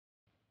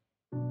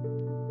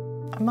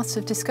I must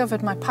have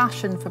discovered my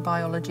passion for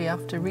biology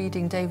after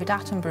reading David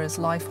Attenborough's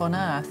Life on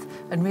Earth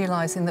and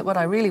realising that what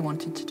I really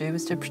wanted to do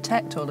was to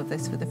protect all of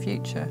this for the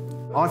future.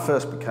 I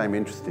first became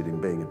interested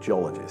in being a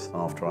geologist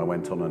after I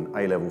went on an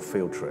A-level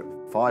field trip.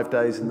 5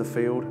 days in the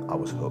field, I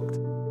was hooked.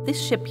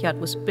 This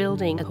shipyard was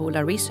building a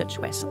polar research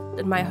vessel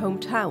in my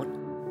hometown.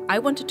 I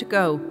wanted to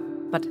go,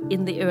 but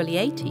in the early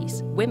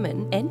 80s,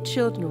 women and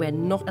children were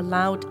not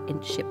allowed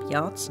in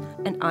shipyards,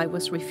 and I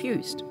was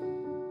refused.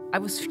 I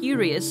was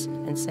furious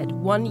and said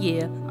 1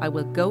 year I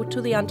will go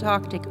to the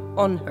Antarctic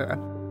on her.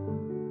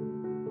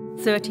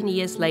 13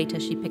 years later,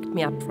 she picked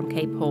me up from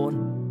Cape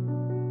Horn.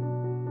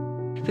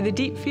 For the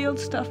deep field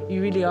stuff,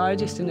 you really are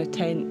just in a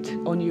tent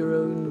on your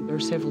own or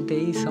several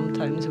days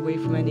sometimes away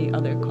from any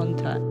other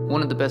contact.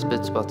 One of the best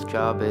bits about the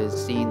job is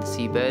seeing the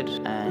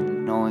seabed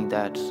and knowing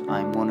that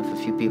I'm one of a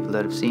few people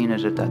that have seen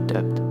it at that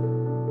depth.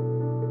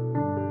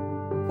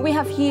 We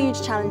have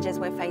huge challenges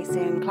we're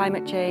facing.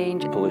 Climate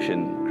change,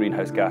 pollution,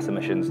 greenhouse gas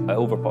emissions,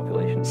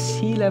 overpopulation.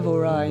 Sea level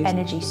rise.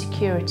 Energy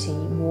security,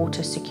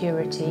 water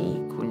security.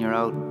 When you're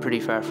out pretty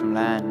far from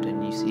land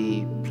and you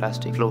see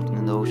plastic floating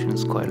in the ocean,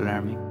 it's quite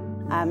alarming.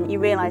 You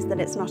realise that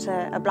it's not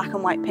a black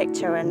and white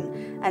picture,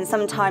 and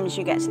sometimes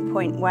you get to the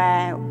point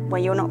where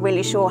you're not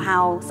really sure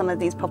how some of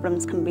these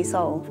problems can be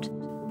solved.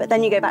 But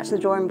then you go back to the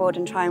drawing board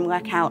and try and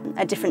work out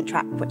a different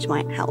track which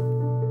might help.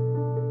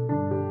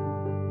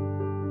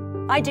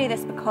 I do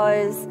this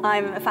because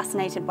I'm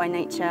fascinated by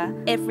nature.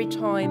 Every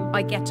time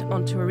I get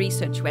onto a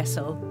research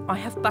vessel, I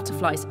have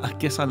butterflies. I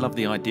guess I love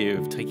the idea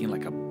of taking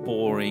like a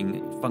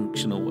boring,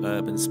 functional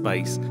urban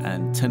space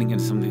and turning it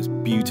into something that's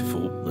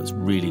beautiful, that's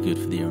really good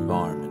for the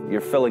environment. You're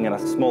filling in a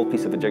small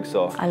piece of the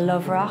jigsaw. I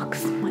love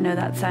rocks. I know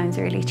that sounds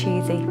really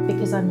cheesy.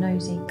 Because I'm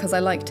nosy. Because I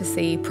like to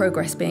see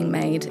progress being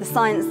made. The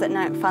science that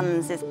NERC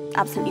funds is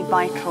absolutely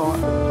vital,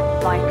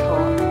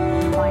 vital,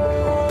 vital.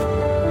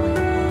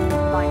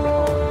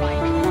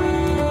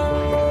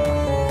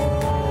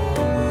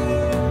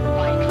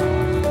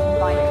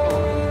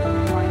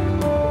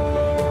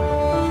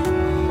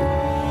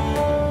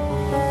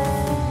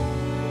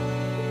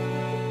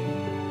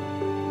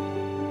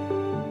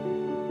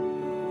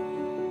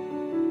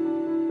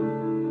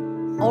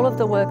 All of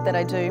the work that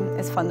I do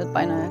is funded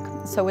by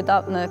NERC, so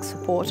without NERC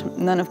support,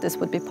 none of this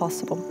would be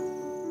possible.